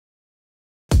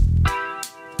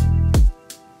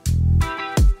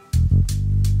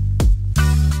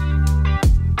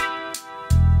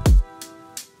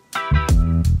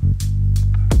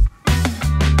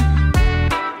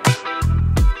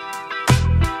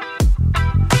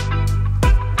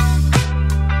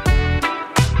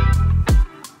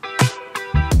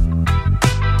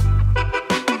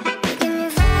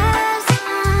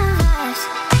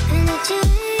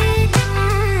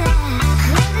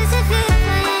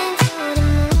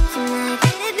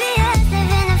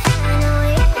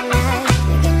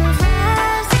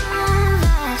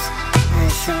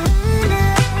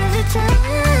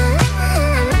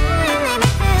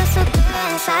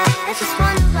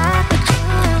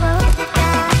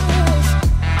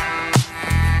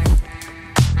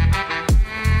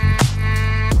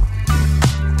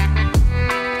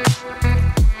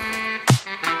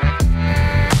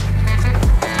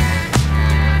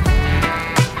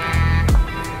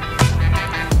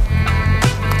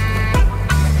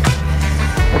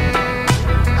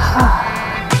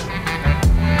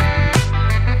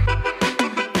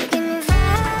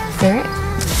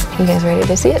You guys ready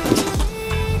to see it?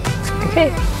 Okay.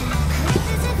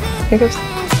 Here goes.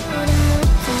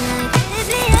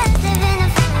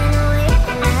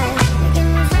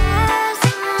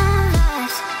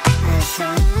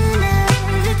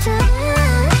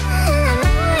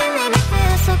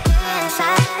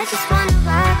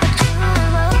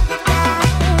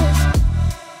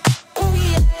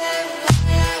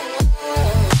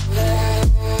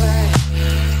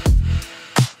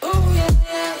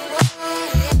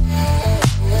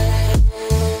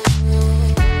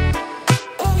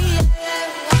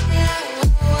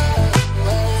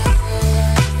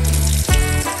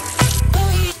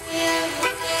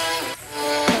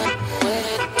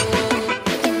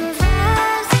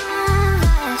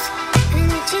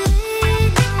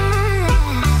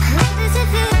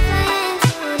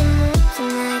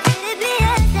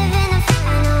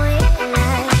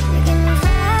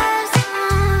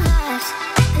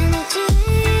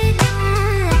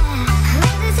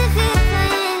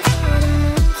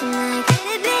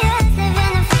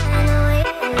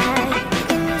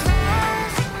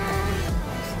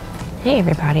 Hey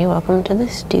everybody, welcome to the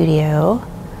studio.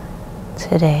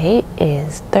 Today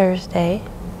is Thursday,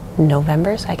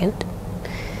 November 2nd,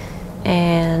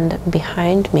 and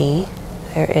behind me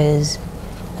there is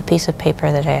a piece of paper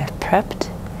that I have prepped.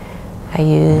 I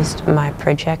used my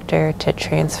projector to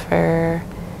transfer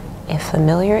a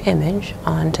familiar image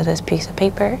onto this piece of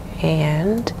paper,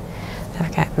 and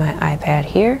I've got my iPad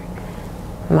here,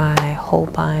 my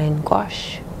Holbein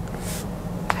gouache,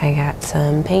 I got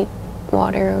some paint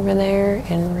water over there,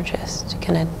 and we're just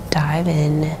gonna dive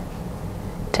in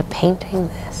to painting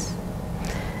this.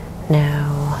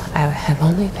 Now, I have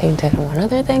only painted one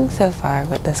other thing so far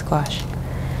with this gouache,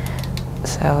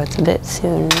 so it's a bit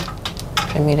soon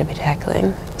for me to be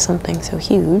tackling something so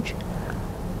huge.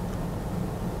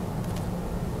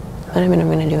 But I mean, I'm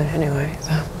gonna do it anyway,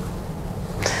 so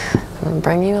I'm gonna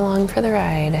bring you along for the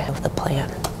ride of the plan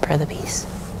for the piece.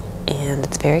 And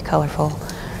it's very colorful,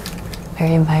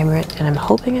 very vibrant, and I'm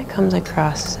hoping it comes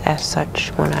across as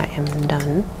such when I am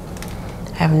done.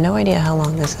 I have no idea how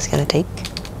long this is going to take,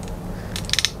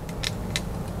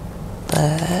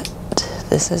 but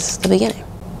this is the beginning.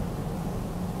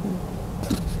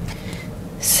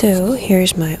 So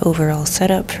here's my overall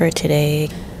setup for today,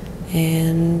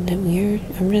 and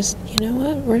I'm just, you know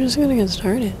what, we're just going to get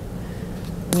started,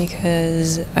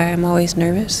 because I'm always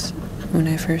nervous when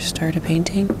I first start a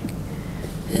painting.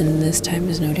 And this time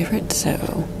is no different,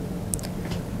 so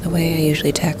the way I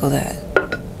usually tackle that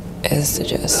is to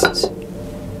just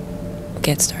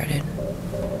get started.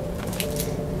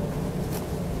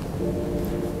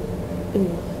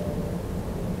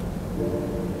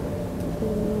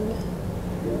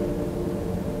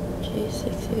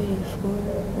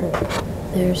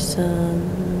 J684. There's some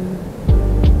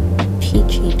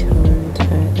peachy tones I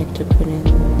like to put in.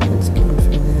 That's good for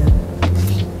that.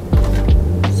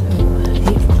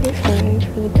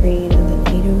 For the green and then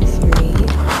 803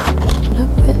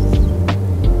 up with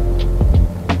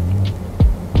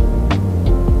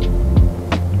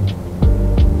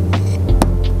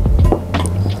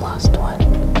lost one.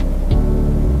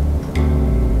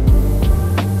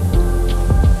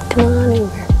 Come on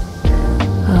over.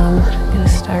 I'm gonna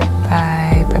start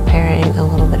by preparing a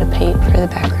little bit of paint for the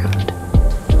background,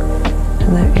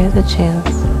 and there is a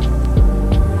chance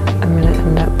I'm gonna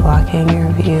end up blocking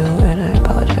your view, and I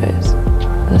apologize.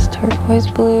 This turquoise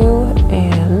blue,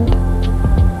 and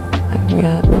I've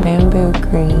got bamboo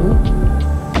green,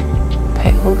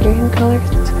 pale green colors.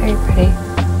 It's very pretty.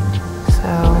 So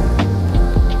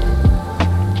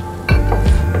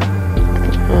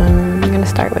I'm gonna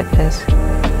start with this.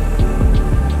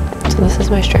 So this is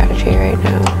my strategy right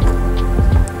now.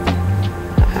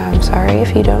 I'm sorry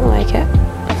if you don't like it.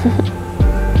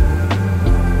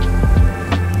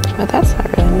 But that's not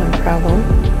really my problem.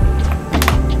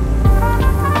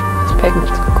 This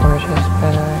pigment's gorgeous, by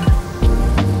the way.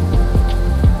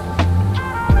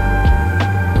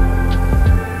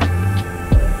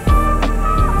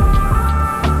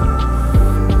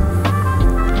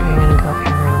 I'm gonna go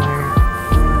everywhere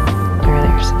where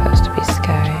there's supposed to be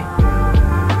sky.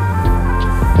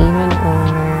 Even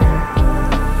over...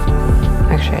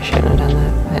 Actually, I shouldn't have done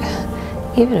that, but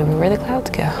even over where the clouds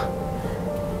go.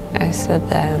 I said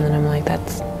that, and then I'm like,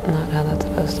 that's not how that's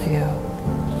supposed to go.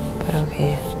 But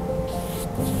okay.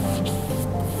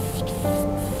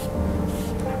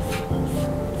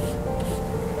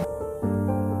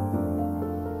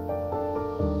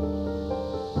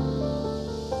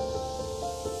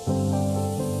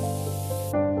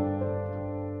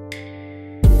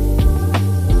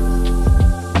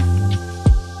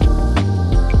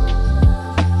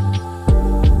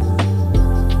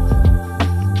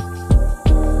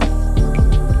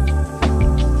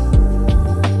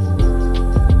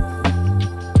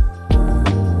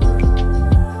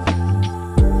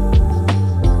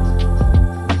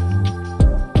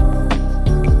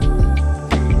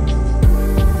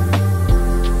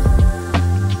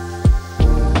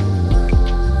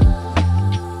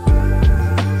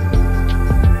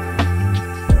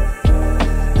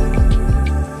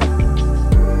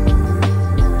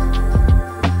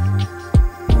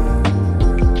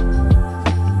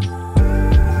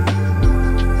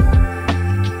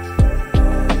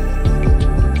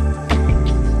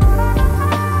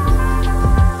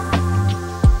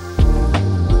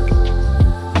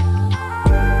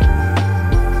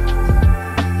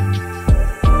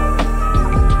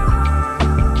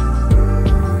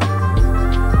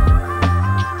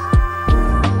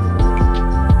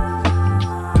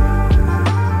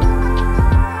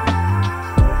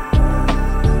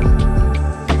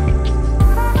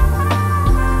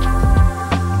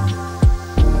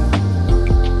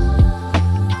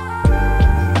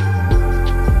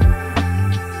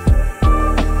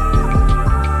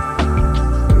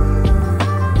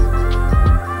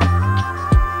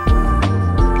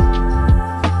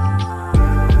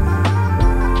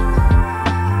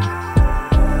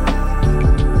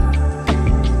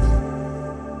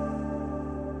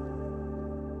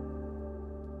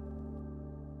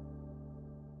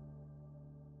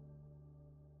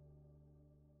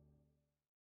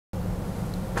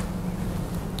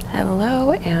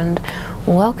 Hello and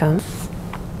welcome.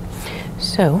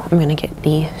 So I'm gonna get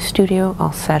the studio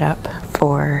all set up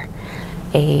for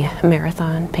a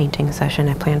marathon painting session.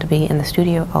 I plan to be in the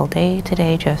studio all day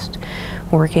today, just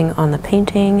working on the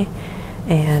painting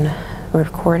and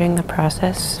recording the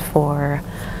process for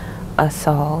us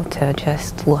all to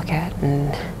just look at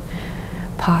and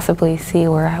possibly see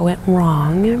where I went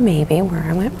wrong, or maybe where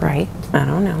I went right. I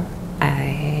don't know.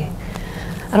 I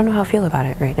don't know how I feel about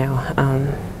it right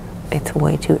now. It's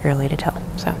way too early to tell.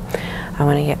 So I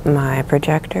want to get my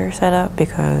projector set up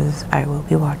because I will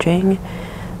be watching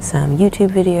some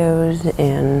YouTube videos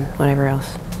and whatever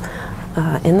else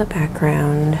in the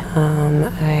background.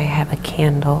 I have a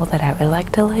candle that I would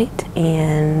like to light,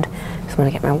 and just want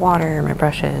to get my water, my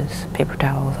brushes, paper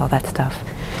towels, all that stuff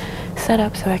set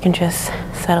up so I can just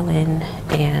settle in.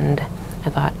 And I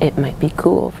thought it might be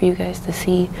cool for you guys to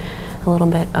see a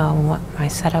little bit of what my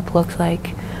setup looks like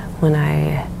when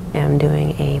I am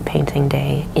doing a painting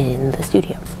day in the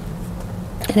studio.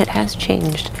 And it has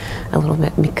changed a little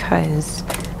bit because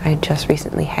I just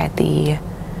recently had the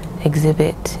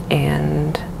exhibit,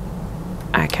 and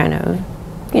I kind of,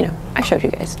 you know, I showed you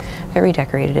guys. I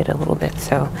redecorated it a little bit.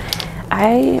 So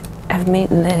I have made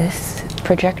this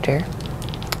projector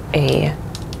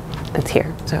it's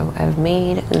here. So I've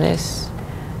made this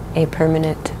a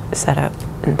permanent setup,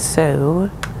 and so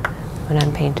when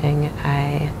I'm painting,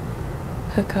 I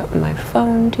hook up my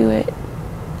phone to it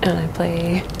and I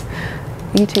play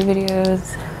YouTube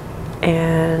videos,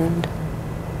 and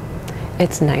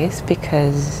it's nice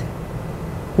because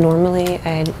normally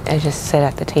I just sit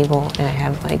at the table and I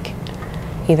have like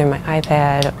either my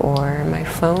iPad or my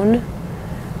phone,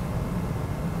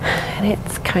 and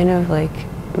it's kind of like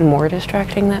more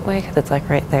distracting that way because it's like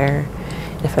right there.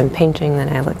 If I'm painting, then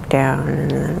I look down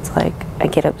and then it's like I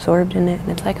get absorbed in it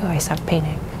and it's like, oh, I stopped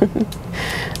painting.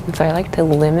 And so I like to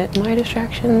limit my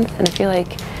distractions, and I feel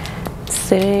like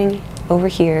sitting over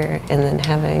here and then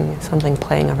having something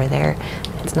playing over there,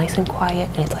 it's nice and quiet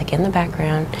and it's like in the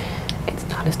background, it's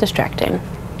not as distracting.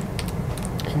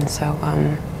 And so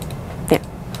yeah,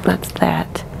 that's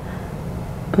that.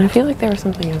 And I feel like there was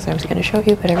something else I was going to show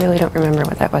you, but I really don't remember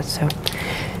what that was, so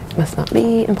it must not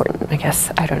be important, I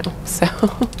guess. I don't know. So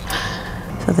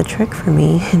the trick for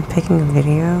me in picking a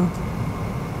video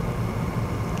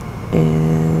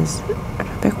is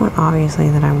to pick one, obviously,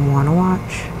 that I want to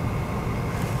watch.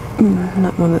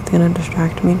 Not one that's going to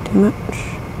distract me too much.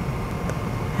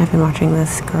 I've been watching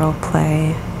this girl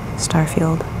play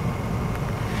Starfield.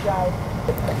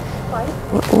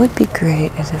 What would be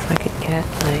great is if I could get,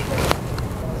 like,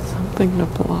 something to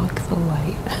block the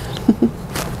light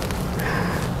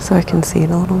so I can see it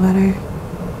a little better.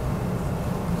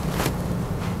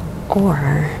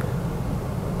 Or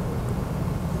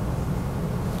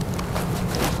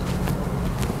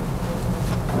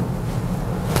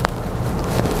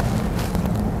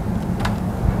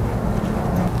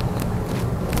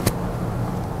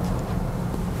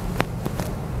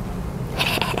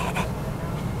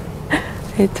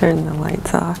I turned the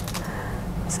lights off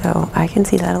so I can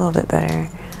see that a little bit better,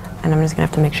 and I'm just gonna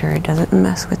have to make sure it doesn't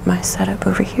mess with my setup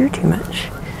over here too much.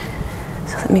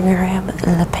 So let me grab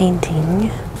the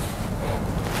painting.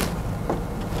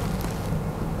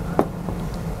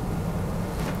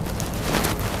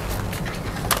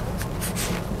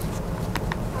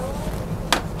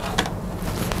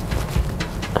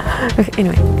 Okay,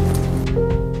 anyway.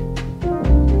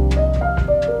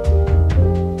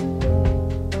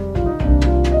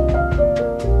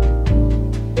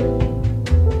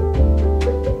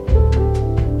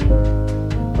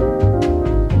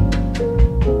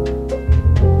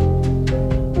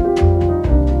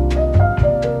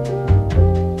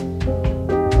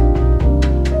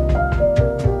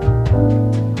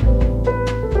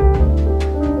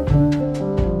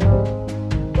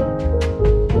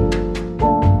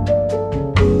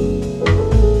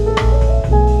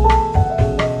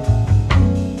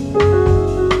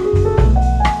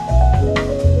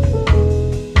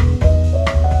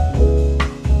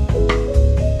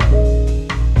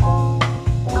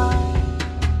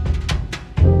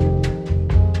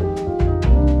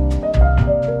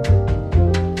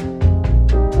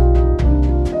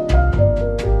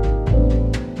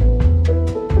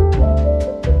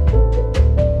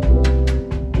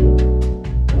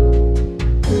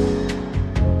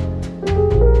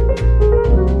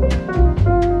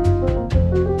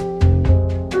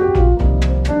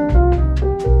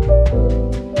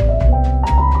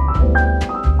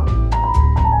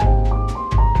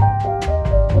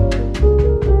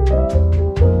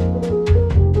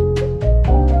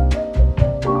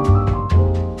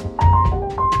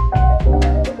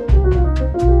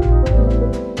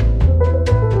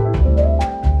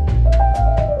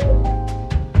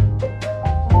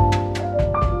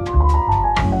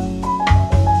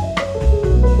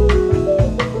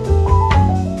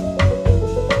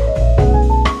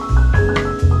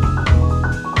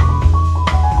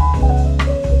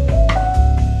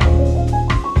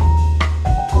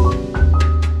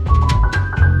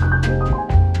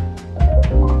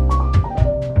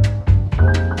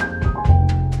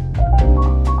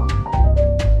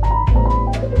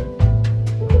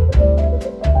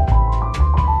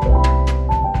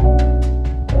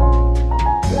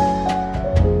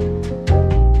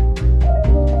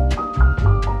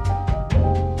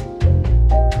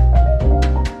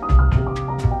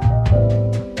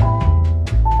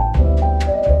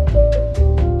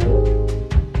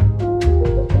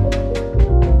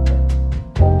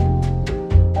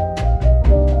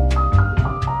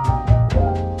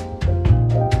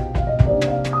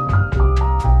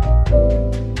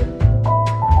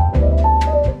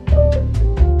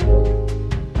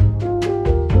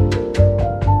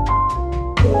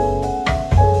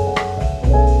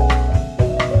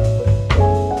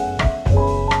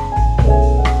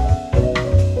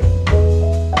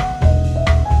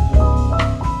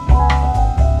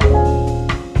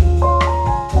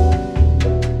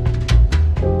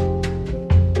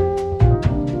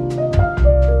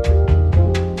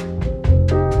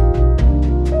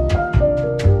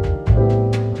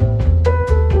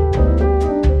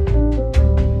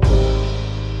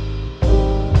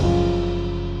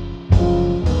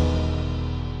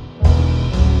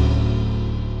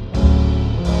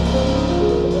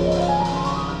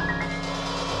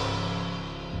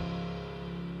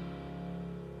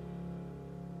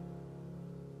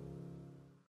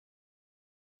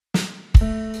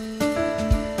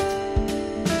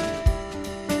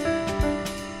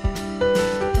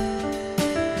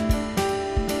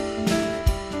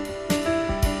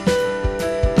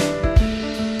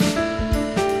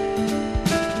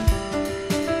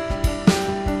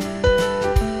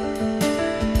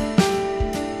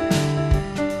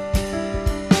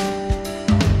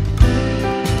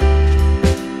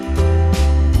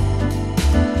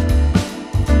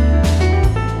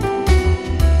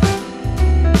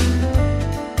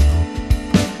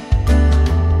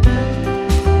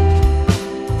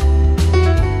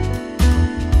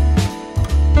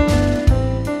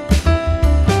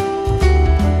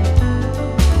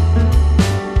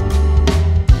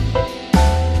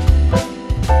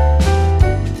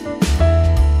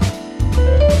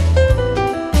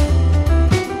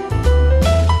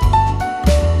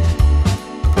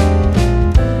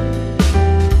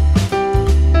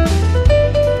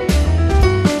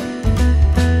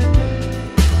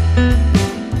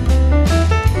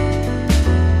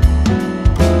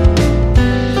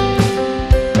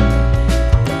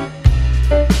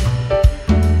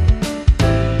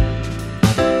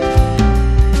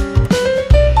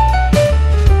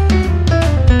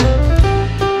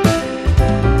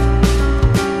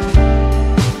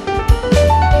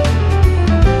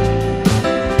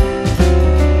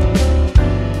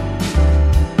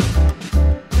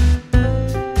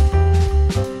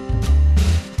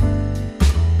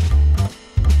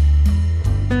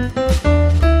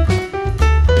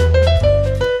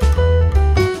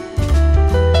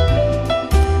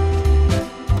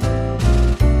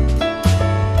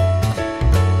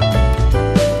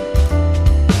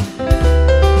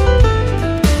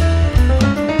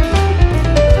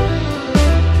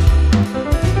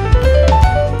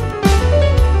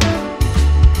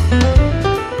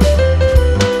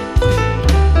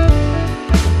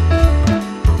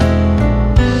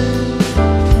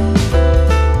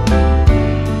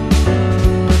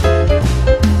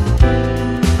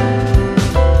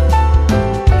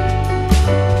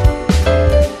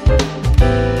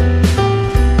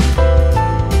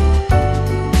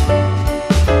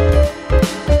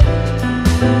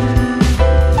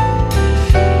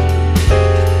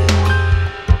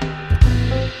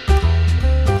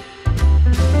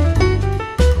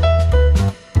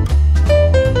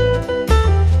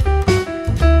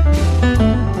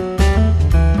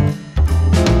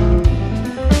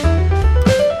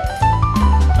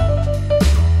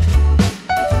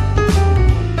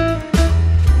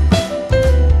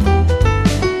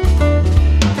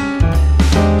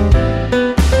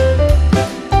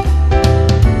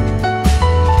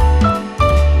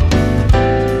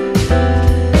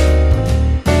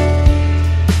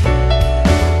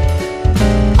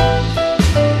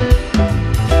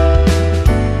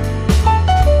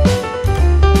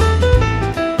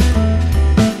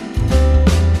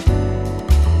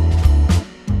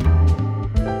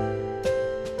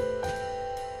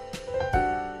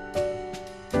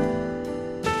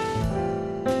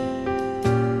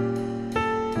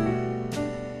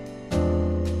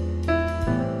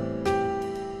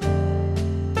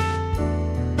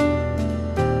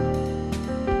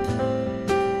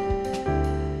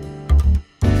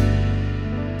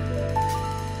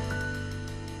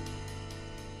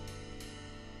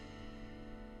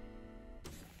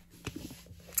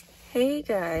 Hey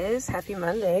guys, happy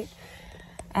Monday.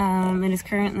 It is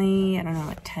currently, I don't know,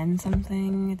 like 10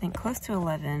 something, I think close to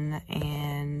 11,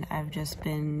 and I've just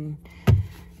been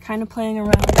kind of playing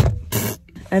around.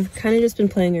 I've kind of just been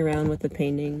playing around with the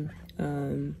painting,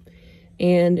 and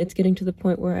it's getting to the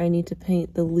point where I need to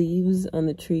paint the leaves on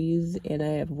the trees, and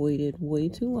I have waited way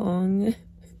too long.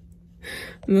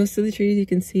 Most of the trees you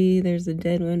can see, there's a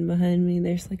dead one behind me.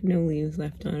 There's like no leaves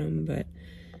left on them, but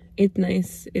it's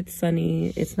nice, it's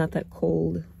sunny, it's not that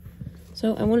cold.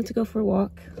 So I wanted to go for a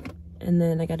walk, and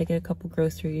then I gotta get a couple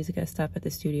groceries. I gotta stop at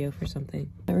the studio for something.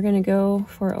 We're gonna go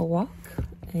for a walk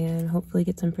and hopefully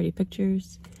get some pretty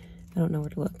pictures. I don't know where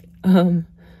to look.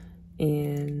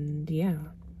 And yeah,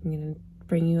 I'm gonna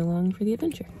bring you along for the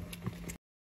adventure.